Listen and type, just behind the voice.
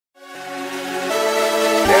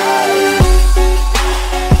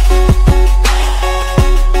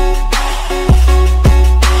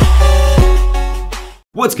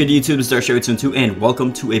What's good YouTube, this is awesomeness, and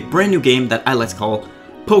welcome to a brand new game that I like to call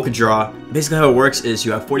Poké Draw. Basically how it works is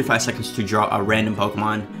you have 45 seconds to draw a random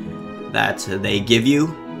Pokemon that they give you.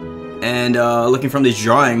 And looking from these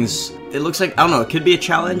drawings, it looks like, I don't know, it could be a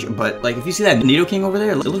challenge, but like if you see that Nidoking over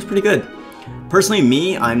there, it looks pretty good. Personally,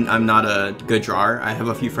 me, I'm not a good drawer. I have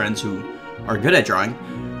a few friends who are good at drawing,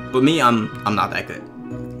 but me, I'm not that good.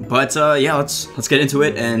 But yeah, let's get into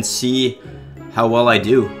it and see how well I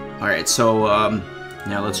do. Alright, so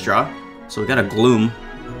now let's draw. So we got a Gloom.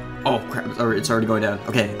 Oh crap, it's already going down.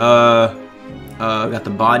 Okay, got the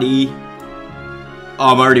body. Oh,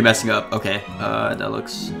 I'm already messing up. Okay, that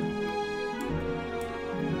looks...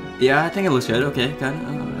 Yeah, I think it looks good. Okay,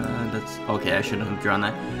 that's... Okay, I shouldn't have drawn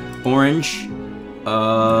that. Orange.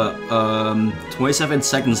 27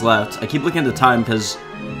 seconds left. I keep looking at the time because...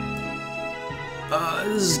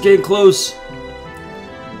 this is getting close.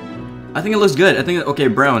 I think it looks good. I think... Okay,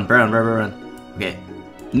 brown. Okay.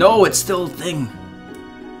 No, it's still a thing.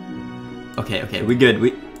 Okay, we good.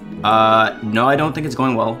 No, I don't think it's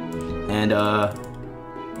going well. And,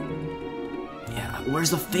 yeah, where's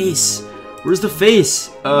the face? Where's the face?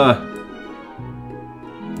 How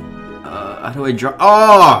do I draw?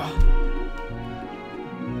 Oh!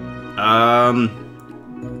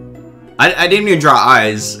 I didn't even draw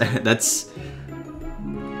eyes. That's...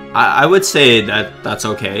 I would say that's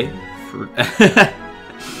okay.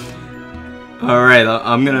 All right,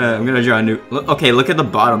 I'm gonna draw a new. Okay, look at the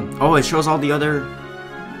bottom. Oh, it shows all the other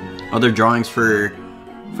drawings for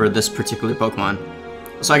this particular Pokemon.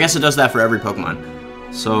 So I guess it does that for every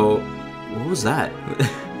Pokemon. So what was that?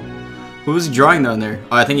 Who was drawing down there?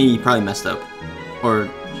 Oh, I think he probably messed up, or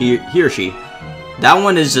he or she. That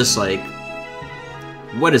one is just like,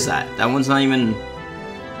 what is that? That one's not even.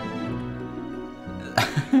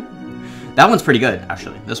 That one's pretty good,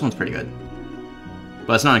 actually. This one's pretty good.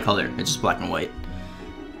 But it's not in color, it's just black and white.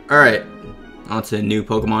 Alright, on to new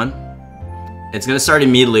Pokemon. It's gonna start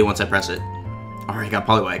immediately once I press it. Alright, got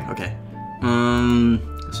Poliwag, okay.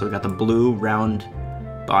 So we got the blue round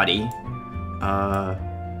body.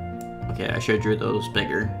 Okay, I should have drew those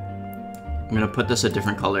bigger. I'm gonna put this a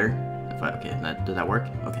different color. Okay, did that work?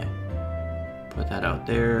 Okay. Put that out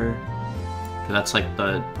there. Cause that's like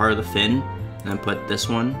the part of the fin. And then put this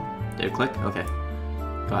one. Did it click? Okay.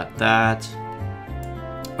 Got that.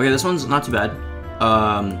 Okay, this one's not too bad.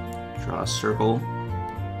 Draw a circle.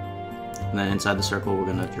 And then inside the circle, we're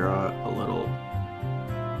gonna draw a little...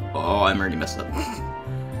 Oh, I'm already messed up.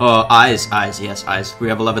 Eyes, yes, eyes. We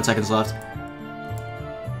have 11 seconds left.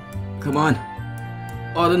 Come on.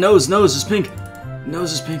 Oh, the nose is pink.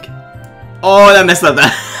 Nose is pink. Oh, that messed up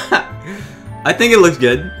that. I think it looks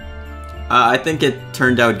good. I think it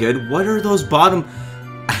turned out good. What are those bottom...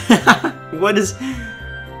 What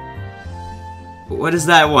is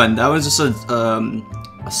that one? That was just a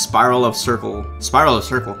spiral of circle,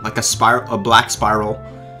 like a black spiral.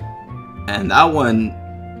 And that one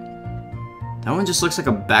just looks like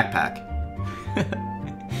a backpack.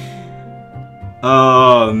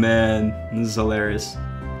 Oh man, this is hilarious.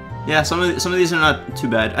 Yeah, some of these are not too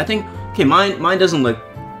bad. I think, okay, mine doesn't look.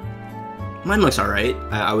 Mine looks alright,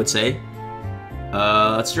 I would say.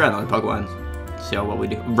 Let's try another Pokemon. See what we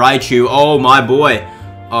do. Raichu, oh my boy.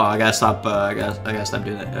 Oh, I gotta stop. I gotta stop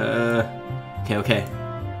doing that. Okay.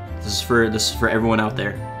 This is for everyone out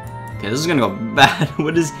there. Okay, this is gonna go bad.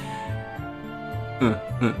 What is?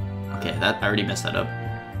 Okay, I already messed that up.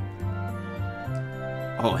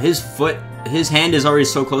 Oh, his foot. His hand is already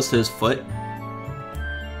so close to his foot.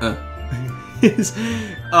 This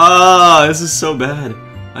is so bad.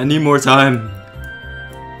 I need more time.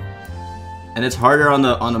 And it's harder on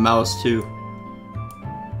the mouse too.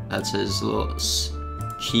 That's his little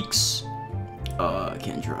cheeks. I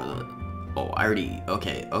can't draw the... Oh, I already...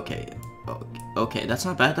 Okay. That's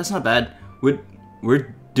not bad. We're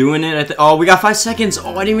doing it. Oh, we got 5 seconds.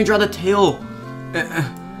 Oh, I didn't even draw the tail.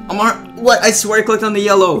 I'm on... What? I swear I clicked on the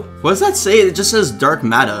yellow. What does that say? It just says dark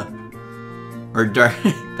matter. Or dark...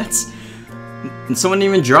 That's... Someone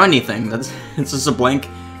didn't even draw anything. It's just a blank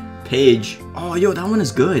page. Oh, yo, that one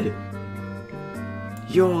is good.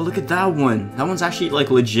 Yo, look at that one. That one's actually,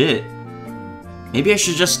 like, legit. Maybe I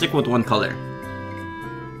should just stick with one color.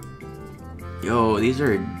 Yo, these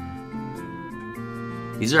are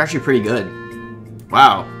actually pretty good.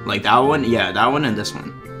 Wow. Like, that one? Yeah, that one and this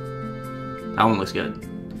one. That one looks good.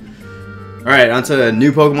 Alright, on to a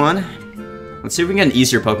new Pokemon. Let's see if we can get an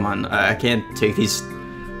easier Pokemon. I can't take these...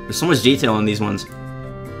 There's so much detail in these ones.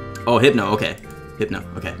 Oh, Hypno. Okay. Hypno.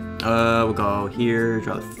 Okay. We'll go here.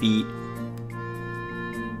 Draw the feet.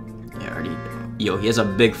 Yeah, already. Yo, he has a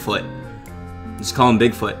big foot. Just call him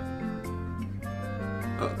Bigfoot.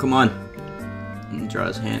 Oh, come on. Draw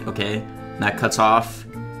his hand. Okay. And that cuts off.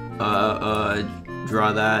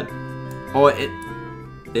 Draw that. Oh,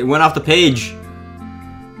 it went off the page.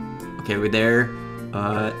 Okay, we're there.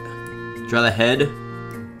 Draw the head.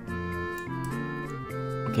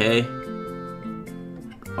 Okay.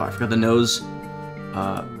 Oh, I forgot the nose.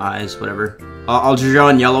 Eyes, whatever. I'll just draw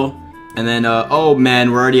in yellow. And then, oh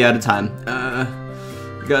man, we're already out of time.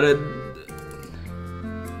 Gotta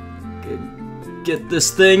get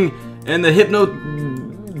this thing in the hypno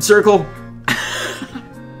circle.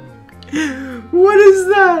 What is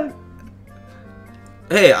that?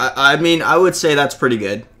 Hey, I mean, I would say that's pretty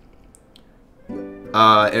good.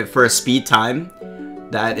 For a speed time,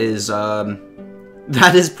 that is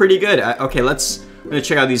pretty good. Okay, I'm gonna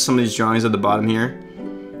check out some of these drawings at the bottom here.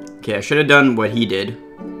 Okay, I should have done what he did.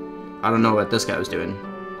 I don't know what this guy was doing.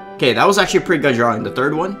 Okay, that was actually a pretty good drawing. The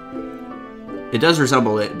third one, it does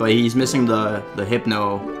resemble it, but he's missing the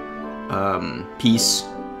hypno piece,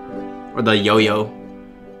 or the yo-yo.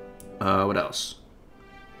 What else?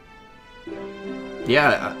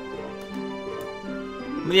 Yeah,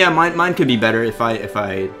 mine could be better if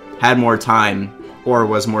I had more time or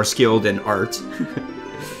was more skilled in art.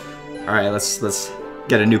 All right, let's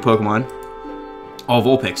get a new Pokemon. Oh,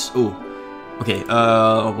 Vulpix. Ooh. Okay,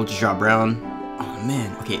 we'll just draw brown. Oh,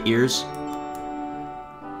 man. Okay, ears.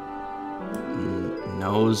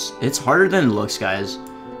 Nose. It's harder than it looks, guys.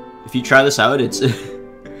 If you try this out, it's...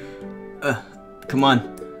 come on.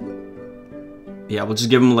 Yeah, we'll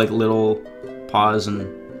just give him, like, little paws, and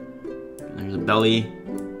there's a belly.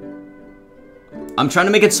 I'm trying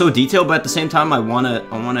to make it so detailed, but at the same time, I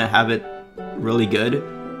wanna have it really good.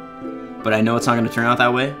 But I know it's not gonna turn out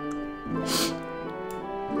that way.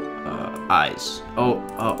 Eyes. Oh,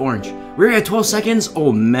 orange. We're at 12 seconds?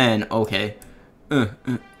 Oh, man. Okay.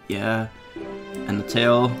 Yeah. And the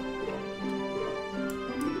tail.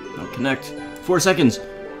 Don't connect. 4 seconds.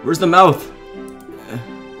 Where's the mouth?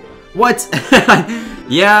 What?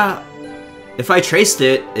 Yeah. If I traced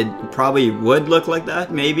it, it probably would look like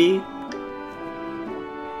that, maybe.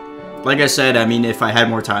 Like I said, I mean, if I had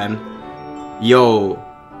more time. Yo,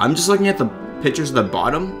 I'm just looking at the pictures at the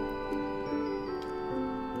bottom.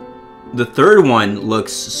 The third one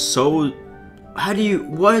looks so... How do you...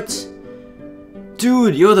 What?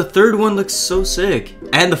 Dude, yo, the third one looks so sick.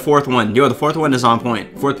 And the fourth one. Yo, the fourth one is on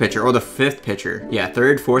point. Fourth picture. Or the fifth picture. Yeah,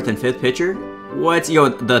 third, fourth, and fifth picture. What? Yo,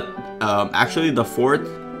 actually, the fourth...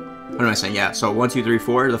 What am I saying? Yeah, so 1, 2, 3,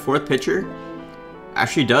 4. The fourth picture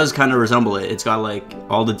actually does kind of resemble it. It's got, like,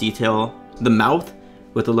 all the detail. The mouth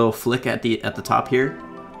with a little flick at the top here.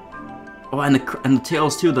 Oh, and the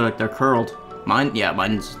tails, too. They're curled. Mine? Yeah,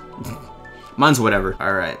 mine's... Mine's whatever.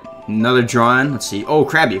 Alright. Another drawing. Let's see. Oh,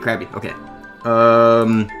 Krabby. Okay.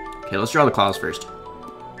 Okay, let's draw the claws first.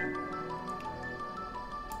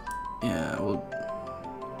 Yeah, well...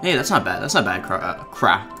 Hey, that's not bad. That's not bad,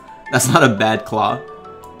 That's not a bad claw.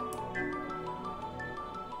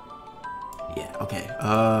 Yeah, okay.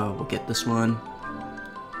 We'll get this one.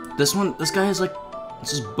 This guy has, like...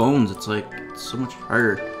 It's just bones. It's, like, so much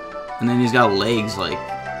harder. And then he's got legs, like...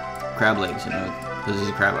 Crab legs, you know? Because he's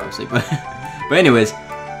a crab, obviously, but... But anyways,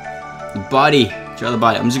 the body. Draw the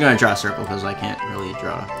body. I'm just gonna draw a circle because I can't really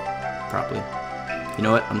draw properly. You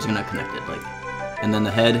know what? I'm just gonna connect it, like, and then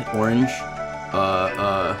the head, orange.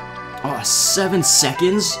 Oh, 7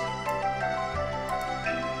 seconds.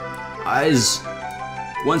 Eyes.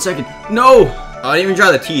 1 second. No, I didn't even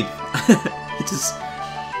draw the teeth. It's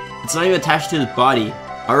not even attached to his body.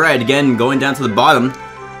 All right, again, going down to the bottom.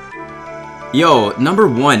 Yo, number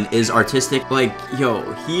 1 is artistic. Like,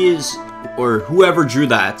 yo, he is. Or whoever drew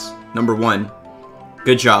that, number 1,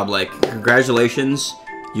 good job, like, congratulations,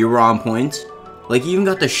 you were on point. Like, you even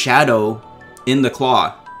got the shadow in the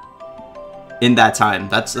claw in that time.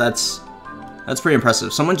 That's pretty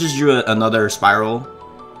impressive. Someone just drew another spiral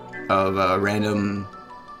of a random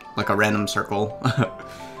circle.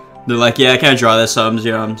 They're like, yeah, I can't draw this, so I'm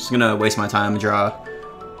just gonna waste my time and draw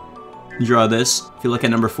this. If you look at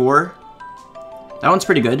number 4, that one's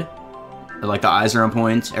pretty good. Like, the eyes are on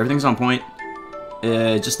point. Everything's on point.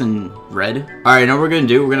 Just in red. Alright, now what we're gonna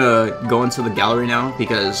do, we're gonna go into the gallery now,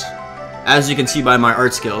 because as you can see by my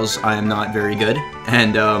art skills, I am not very good.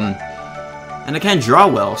 And I can't draw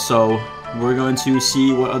well, so we're going to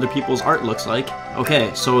see what other people's art looks like.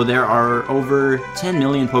 Okay, so there are over 10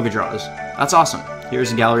 million Poké draws. That's awesome.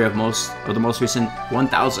 Here's a gallery of the most recent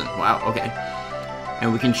 1,000. Wow, okay.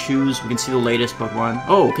 And we can see the latest Pokemon.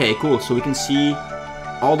 Oh, okay, cool. So we can see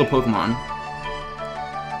all the Pokemon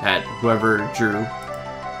that whoever drew.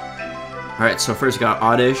 Alright, so first we got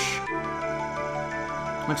Oddish.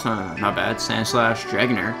 Looks not bad. Sandslash,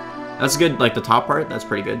 Dragonair. That's good, like the top part, that's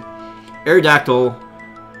pretty good. Aerodactyl,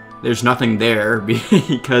 there's nothing there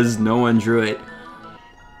because no one drew it.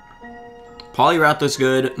 Poliwrath looks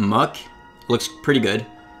good. Muck looks pretty good.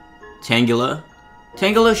 Tangela.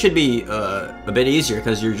 Tangela should be a bit easier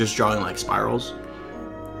because you're just drawing like spirals.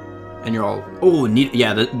 And you're all... Oh,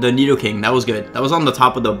 yeah, the Nidoking. That was good. That was on the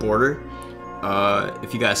top of the border.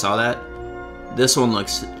 If you guys saw that. This one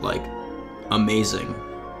looks like amazing.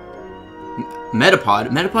 Metapod.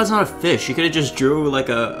 Metapod's not a fish. You could have just drew like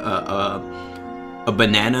a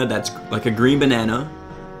banana that's like a green banana,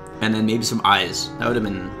 and then maybe some eyes. That would have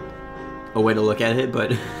been a way to look at it,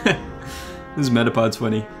 but this Metapod's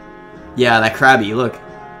funny. Yeah, that Krabby, look.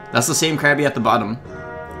 That's the same Krabby at the bottom.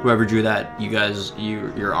 Whoever drew that, you guys,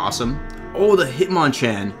 you're awesome. Oh, the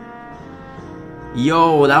Hitmonchan.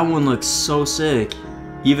 Yo, that one looks so sick.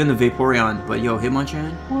 Even the Vaporeon, but yo,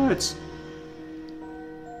 Hitmonchan? What?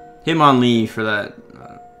 Hitmonlee for that.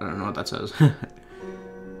 I don't know what that says.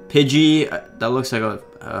 Pidgey, that looks like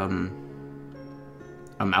a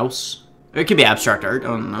mouse. It could be abstract art.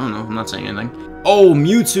 Oh, no, I'm not saying anything. Oh,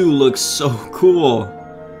 Mewtwo looks so cool.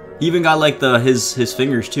 He even got like his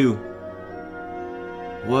fingers too.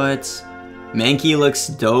 What? Mankey looks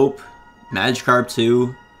dope. Magikarp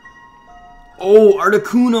too. Oh,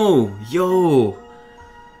 Articuno! Yo!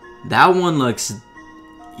 That one looks...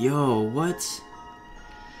 Yo, what?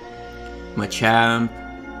 Machamp.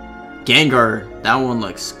 Gengar. That one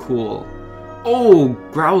looks cool. Oh,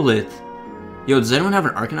 Growlithe. Yo, does anyone have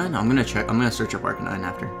an Arcanine? I'm gonna check. I'm gonna search up Arcanine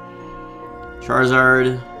after.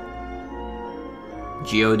 Charizard.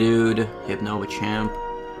 Geodude. Hypno, Machamp.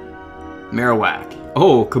 Marowak.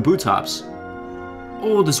 Oh, Kabutops.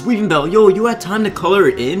 Oh, this Weaving Bell. Yo, you had time to color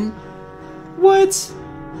it in? What?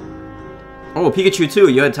 Oh, Pikachu too.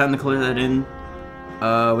 You had time to color that in.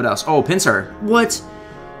 What else? Oh, Pinsir. What?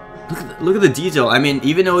 Look at the detail. I mean,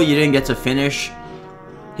 even though you didn't get to finish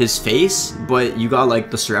his face, but you got like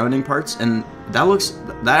the surrounding parts, and that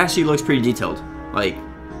actually looks pretty detailed. Like,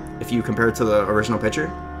 if you compare it to the original picture.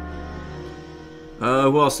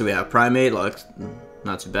 Who else do we have? Primate looks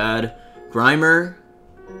not too bad. Grimer.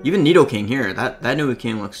 Even Nidoking here. That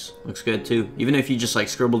Nidoking looks good too. Even if you just like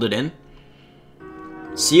scribbled it in.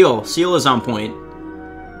 Seal is on point.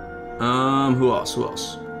 Who else?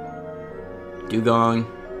 Dugong.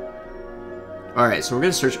 Alright, so we're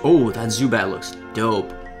gonna search. Oh, that Zubat looks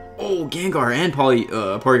dope. Oh, Gengar and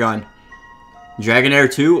Porygon.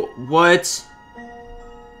 Dragonair too? What?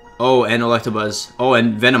 Oh, and Electabuzz. Oh,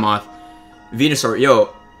 and Venomoth. Venusaur.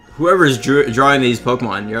 Yo, whoever's drawing these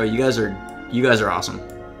Pokemon, yo, you guys are awesome.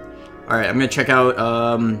 Alright, I'm gonna check out,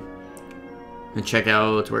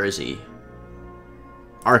 where is he?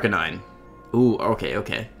 Arcanine. Ooh,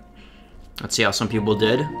 okay. Let's see how some people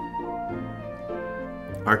did.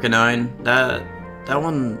 Arcanine, that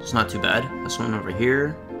one's not too bad. This one over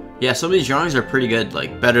here. Yeah, some of these drawings are pretty good,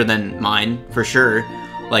 like, better than mine, for sure.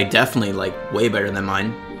 Like, definitely, like, way better than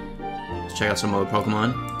mine. Let's check out some other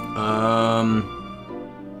Pokemon.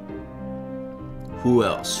 Who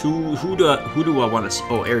else? Who do I want to see?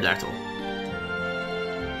 Oh, Aerodactyl.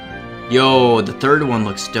 Yo, the third one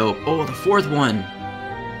looks dope. Oh, the fourth one.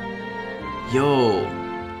 Yo.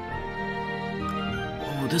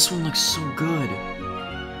 Oh, this one looks so good.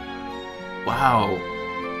 Wow.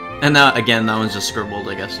 And that, again, that one's just scribbled.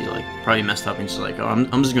 I guess he like probably messed up and just like, oh,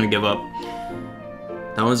 I'm just gonna give up.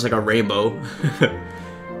 That one's like a rainbow.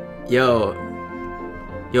 Yo,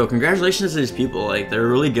 congratulations to these people. Like, they're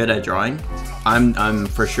really good at drawing. I'm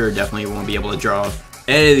for sure definitely won't be able to draw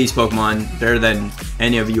any of these Pokemon better than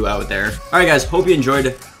any of you out there. Alright guys, hope you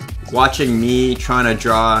enjoyed watching me trying to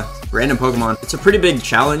draw random Pokemon. It's a pretty big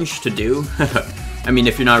challenge to do. I mean,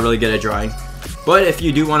 if you're not really good at drawing. But if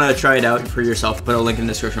you do want to try it out for yourself, put a link in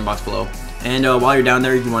the description box below. And while you're down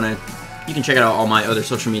there, you can check out all my other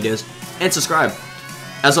social medias and subscribe.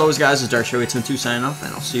 As always guys, it's Dark Show 872 signing off,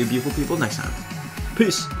 and I'll see you beautiful people next time.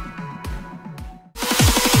 Peace!